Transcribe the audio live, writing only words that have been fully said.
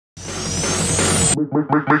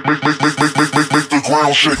the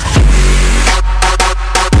ground shake.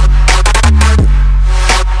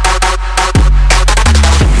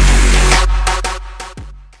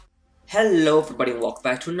 Hello everybody and welcome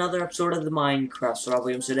back to another episode of the Minecraft Survival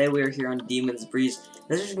Games. Today we are here on Demon's Breeze.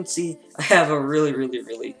 As you can see, I have a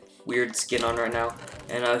really weird skin on right now.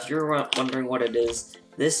 And if you're wondering what it is,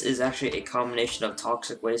 this is actually a combination of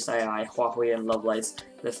Toxic Waste AI, Huawei, and Love Lights,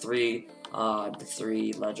 the three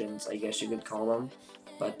legends, I guess you could call them.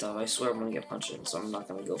 But I swear I'm gonna get punched in, so I'm not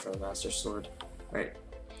gonna go for the Master Sword. Alright,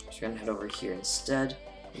 so I'm gonna head over here instead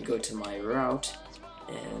and go to my route.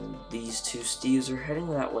 And these two Steves are heading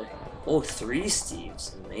that way. Oh, 3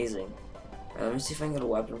 Steves. Amazing. Alright, let me see if I can get a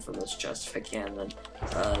weapon from this chest. If I can, then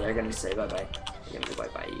they're gonna say bye-bye. They're gonna go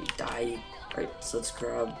bye-bye. Die. Alright, so let's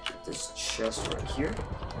grab this chest right here.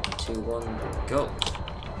 2, 1, go.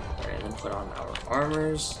 Alright, and then put on our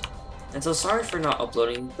armors. And so sorry for not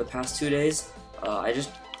uploading the past 2 days.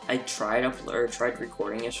 I tried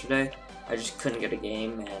recording yesterday. I just couldn't get a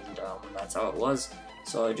game, and that's how it was.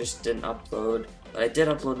 So I just didn't upload, but I did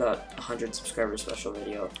upload that 100 subscriber special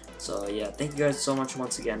video. So yeah, thank you guys so much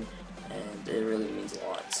once again, and it really means a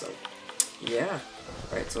lot. So yeah,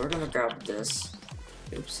 alright, so we're gonna grab this.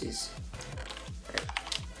 Oopsies. Alright,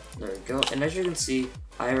 there we go. And as you can see,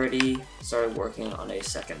 I already started working on a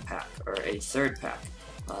second pack, or a third pack.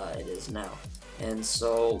 It is now. And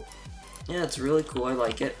so yeah, it's really cool. I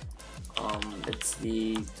like it. It's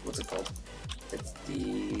the, what's it called? It's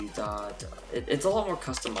it's a lot more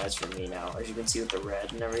customized for me now, as you can see with the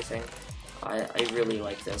red and everything. I really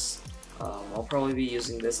like this. I'll probably be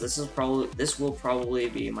using this. This will probably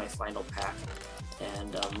be my final pack.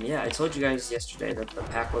 And yeah, I told you guys yesterday that the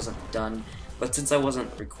pack wasn't done, but since I wasn't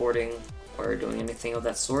recording or doing anything of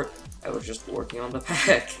that sort, I was just working on the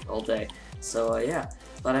pack all day. So yeah,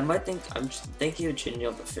 but I'm just thinking of changing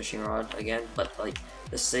up the fishing rod again, but like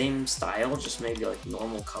the same style, just maybe like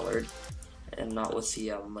normal colored, and not with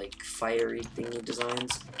the like fiery thingy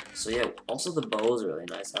designs. So yeah, also the bow is really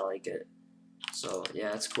nice. I like it. So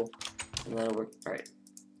yeah, it's cool. And then alright.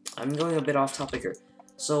 I'm going a bit off topic here.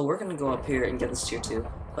 So we're gonna go up here and get this tier 2.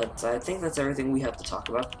 But I think that's everything we have to talk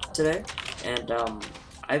about today. And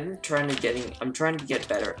I'm trying to get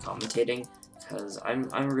better at commentating, because I'm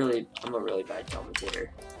a really bad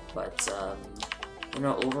commentator. But you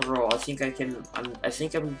know, overall I think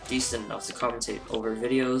I'm decent enough to commentate over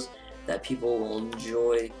videos that people will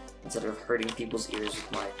enjoy instead of hurting people's ears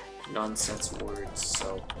with my nonsense words.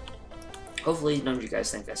 So hopefully none of you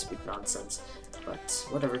guys think I speak nonsense, but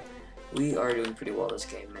whatever. We are doing pretty well this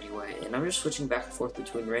game anyway, and I'm just switching back and forth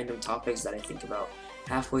between random topics that I think about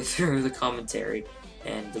halfway through the commentary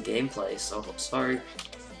and the gameplay, so sorry.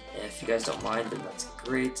 If you guys don't mind, then that's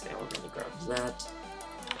great, and we're gonna grab that,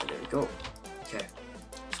 and there we go. Okay,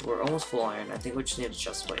 so we're almost full iron. I think we just need a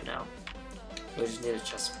chest plate now. We just need a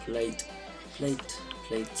chest plate.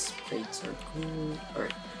 Plates are cool.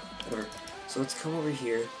 Alright, whatever. So let's come over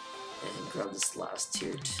here and grab this last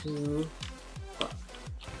tier 2.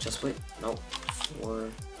 Chest plate? Nope. 4.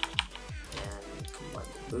 And combine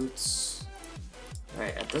the boots.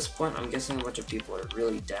 Alright, at this point, I'm guessing a bunch of people are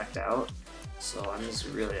really decked out. So I'm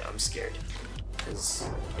scared. Because,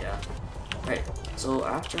 yeah. Alright, so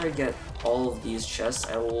after I get all of these chests,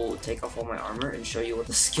 I will take off all my armor and show you what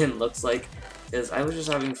the skin looks like. Because I was just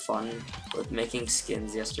having fun with making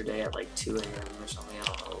skins yesterday at like 2 AM or something, I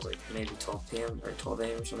don't know, it was like maybe 12 PM or 12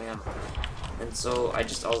 AM or something, I don't know. And so I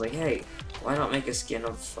was like, hey, why not make a skin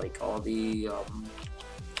of like all the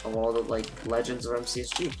like legends of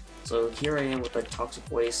MCSG? So here I am with like Toxic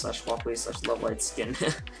Waste / Huawei / Love Light skin.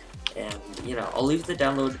 And you know, I'll leave the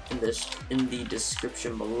download in the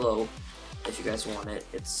description below if you guys want it.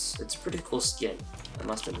 It's a pretty cool skin, I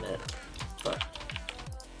must admit. But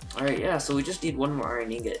alright, yeah, so we just need one more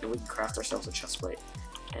iron ingot and we can craft ourselves a chest plate.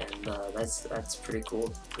 And that's pretty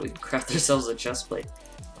cool. We can craft ourselves a chest plate.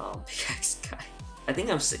 Pickaxe guy. I think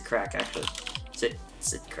I'm Sit Crack actually. Sit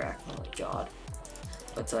Crack, oh my god.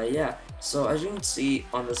 But yeah, so as you can see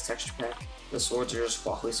on this texture pack, the swords are just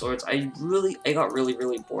Huawei swords. I got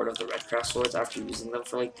really bored of the red craft swords after using them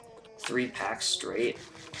for like 3 packs straight.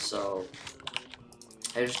 So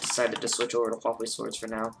I just decided to switch over to Huawei swords for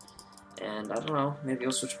now. And I don't know, maybe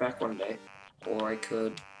I'll switch back one day. Or I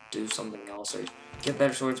could do something else or get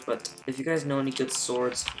better swords. But if you guys know any good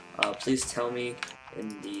swords, please tell me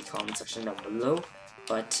in the comment section down below.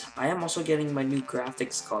 But I am also getting my new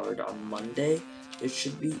graphics card on Monday. It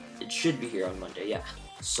should be here on Monday, yeah.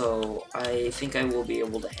 So I think I will be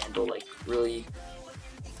able to handle like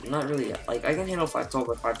not really, like I can handle 512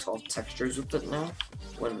 by 512 textures with it now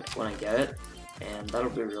when I get it. and that'll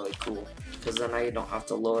be really cool, because then I don't have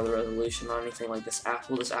to lower the resolution on anything like this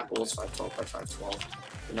apple. This apple was 512 by 512,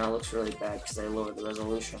 but now it looks really bad because I lowered the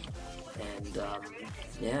resolution. And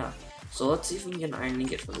yeah, so let's see if we can get an iron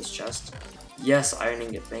ingot for this chest. Yes, iron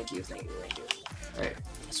ingot. Thank you, thank you, thank you. Alright,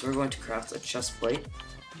 so we're going to craft a chest plate.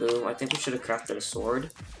 Boom. I think we should have crafted a sword,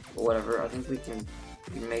 but whatever. I think we can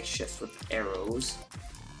make shift with arrows.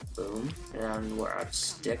 Boom. And we're out of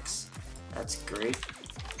sticks. That's great.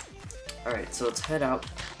 Alright, so let's head out,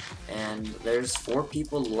 and there's 4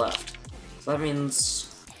 people left. So that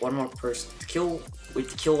means one more person we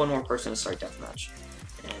have to kill one more person to start deathmatch.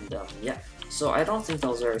 And yeah, so I don't think that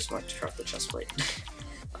was very smart to craft the chest plate.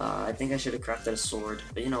 I think I should have crafted a sword,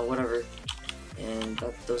 but you know, whatever. And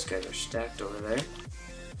those guys are stacked over there,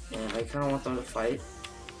 and I kind of want them to fight.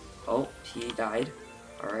 Oh, he died.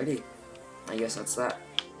 Alrighty, I guess that's that.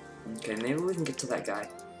 Okay, maybe we can get to that guy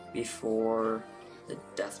before the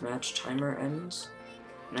deathmatch timer ends,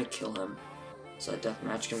 and I kill him. So that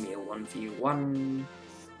deathmatch can be a 1v1.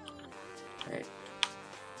 Alright.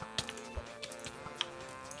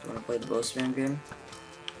 You wanna play the bow spam game?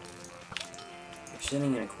 You're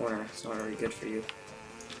sitting in a corner, it's not very good for you.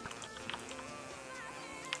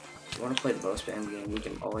 If you wanna play the bow spam game, we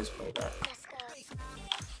can always play that.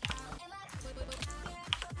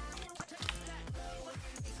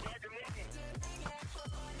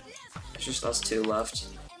 There's just us 2 left.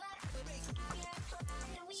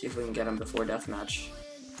 See if we can get him before deathmatch.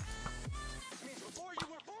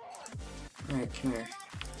 Alright, come here.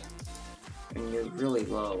 I mean, you're really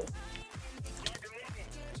low.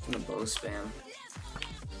 Just gonna bow spam.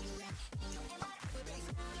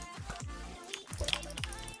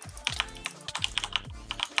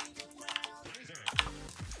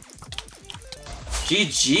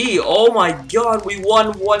 GG! Oh my god, we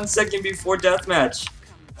won 1 second before deathmatch.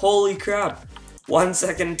 Holy crap. 1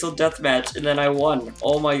 second until deathmatch, and then I won.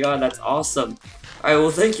 Oh my god, that's awesome. Alright,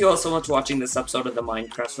 well, thank you all so much for watching this episode of the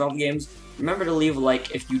Minecraft Survival Games. Remember to leave a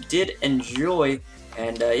like if you did enjoy,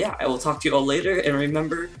 and yeah, I will talk to you all later, and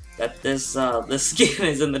remember that this skin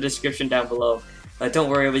is in the description down below. Don't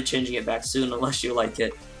worry, I'll be changing it back soon unless you like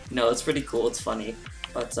it. You know, it's pretty cool, it's funny.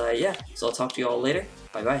 But yeah, so I'll talk to you all later.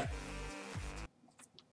 Bye-bye.